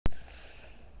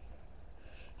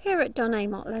Here at Done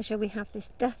Amont Leisure we have this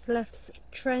Dethleffs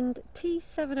Trend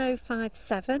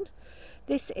T7057.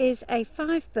 This is a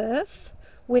 5-berth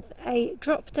with a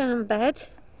drop-down bed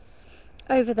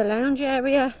over the lounge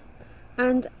area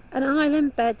and an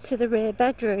island bed to the rear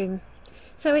bedroom.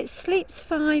 So it sleeps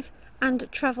 5 and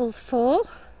travels 4.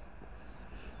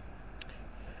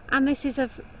 And this is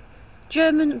of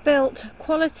German built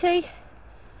quality.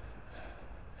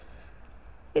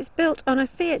 It's built on a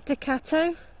Fiat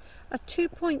Ducato, a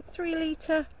 2.3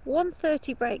 litre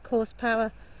 130 brake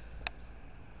horsepower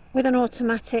with an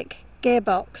automatic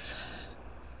gearbox.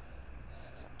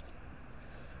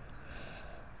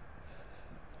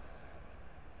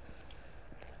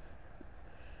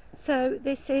 So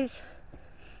this is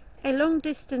a long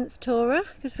distance tourer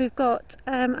because we've got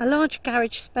a large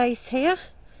garage space here.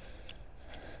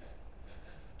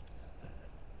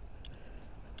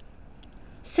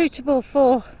 Suitable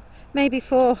for maybe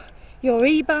for your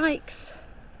e-bikes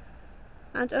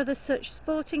and other such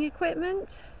sporting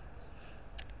equipment.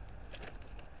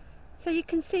 So you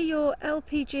can see your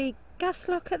LPG gas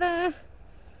locker there.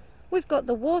 We've got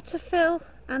the water fill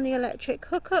and the electric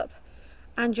hookup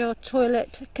and your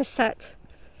toilet cassette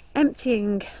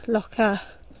emptying locker.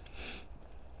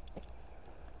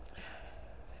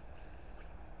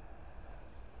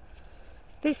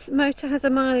 This motor has a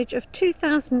mileage of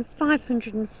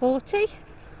 2,540.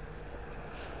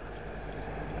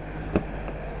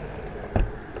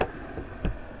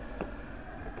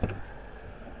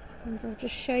 And I'll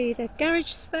just show you the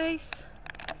garage space.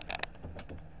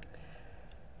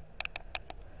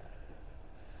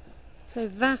 So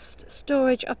vast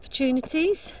storage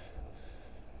opportunities.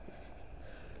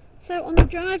 So on the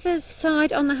driver's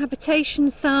side, on the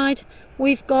habitation side,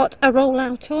 we've got a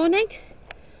roll-out awning.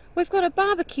 We've got a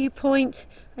barbecue point,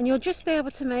 and you'll just be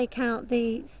able to make out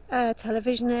the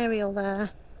television aerial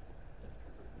there.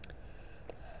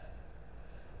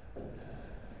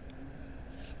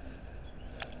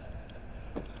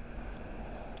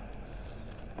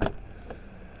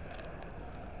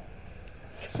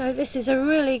 So this is a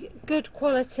really good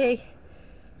quality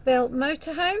built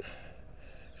motorhome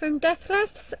from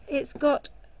Dethleffs. It's got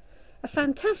a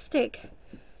fantastic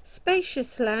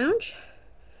spacious lounge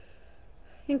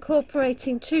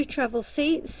incorporating 2 travel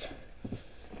seats,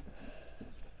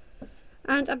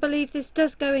 and I believe this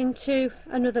does go into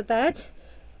another bed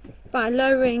by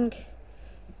lowering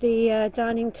the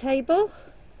dining table.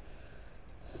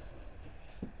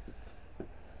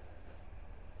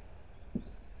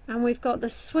 And we've got the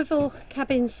swivel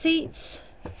cabin seats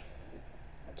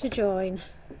to join.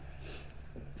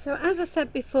 So as I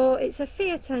said before, it's a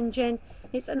Fiat engine,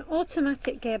 it's an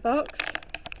automatic gearbox,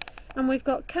 and we've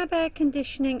got cab air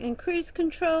conditioning and cruise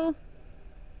control,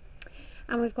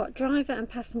 and we've got driver and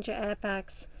passenger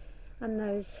airbags and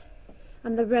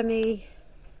the Remy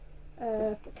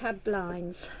cab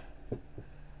blinds.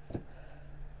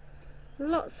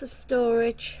 Lots of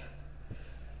storage.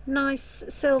 Nice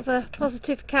silver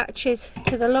positive catches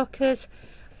to the lockers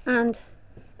and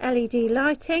LED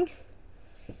lighting,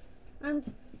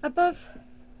 and above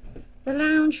the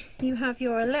lounge you have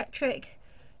your electric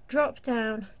drop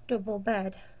down double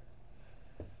bed.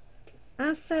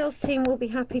 Our sales team will be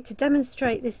happy to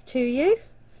demonstrate this to you,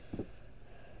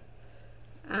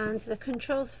 and the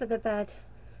controls for the bed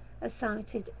are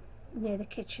sited near the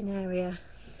kitchen area.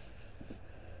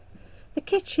 The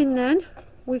kitchen then,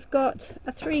 we've got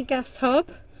a 3 gas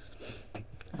hob,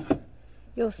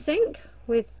 your sink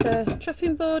with the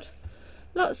chopping board,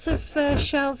 lots of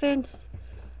shelving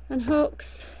and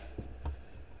hooks,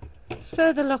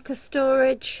 further locker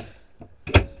storage,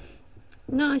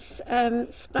 nice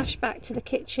splashback to the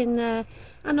kitchen there,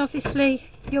 and obviously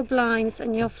your blinds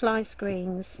and your fly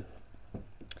screens.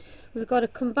 We've got a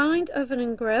combined oven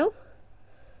and grill,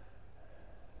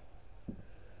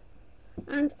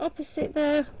 and opposite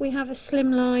there we have a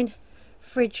slimline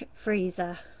fridge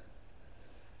freezer.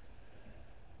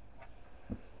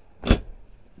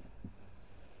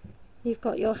 You've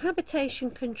got your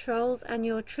habitation controls and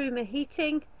your Truma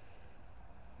heating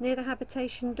near the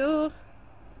habitation door,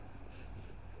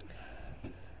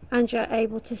 and you're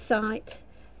able to sight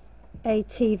a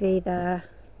TV there.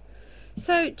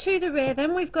 So to the rear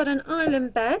then we've got an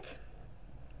island bed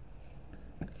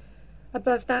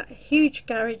above that huge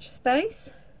garage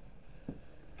space,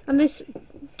 and this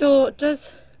door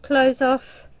does close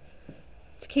off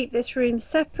to keep this room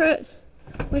separate.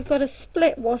 We've got a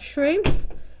split washroom,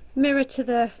 mirror to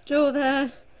the door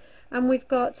there, and we've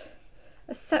got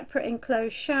a separate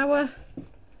enclosed shower,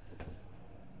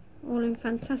 all in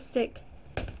fantastic,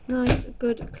 nice,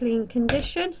 good, clean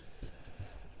condition.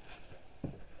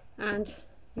 And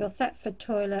your Thetford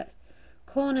toilet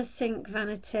corner sink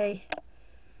vanity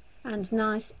and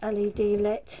nice LED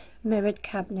lit mirrored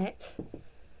cabinet.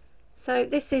 So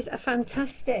this is a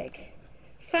fantastic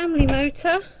family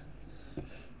motor,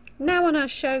 now on our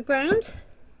showground,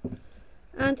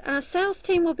 and our sales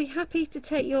team will be happy to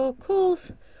take your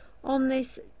calls on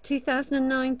this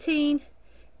 2019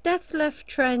 Dethleffs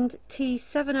Trend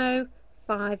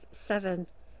T7057.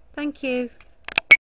 Thank you.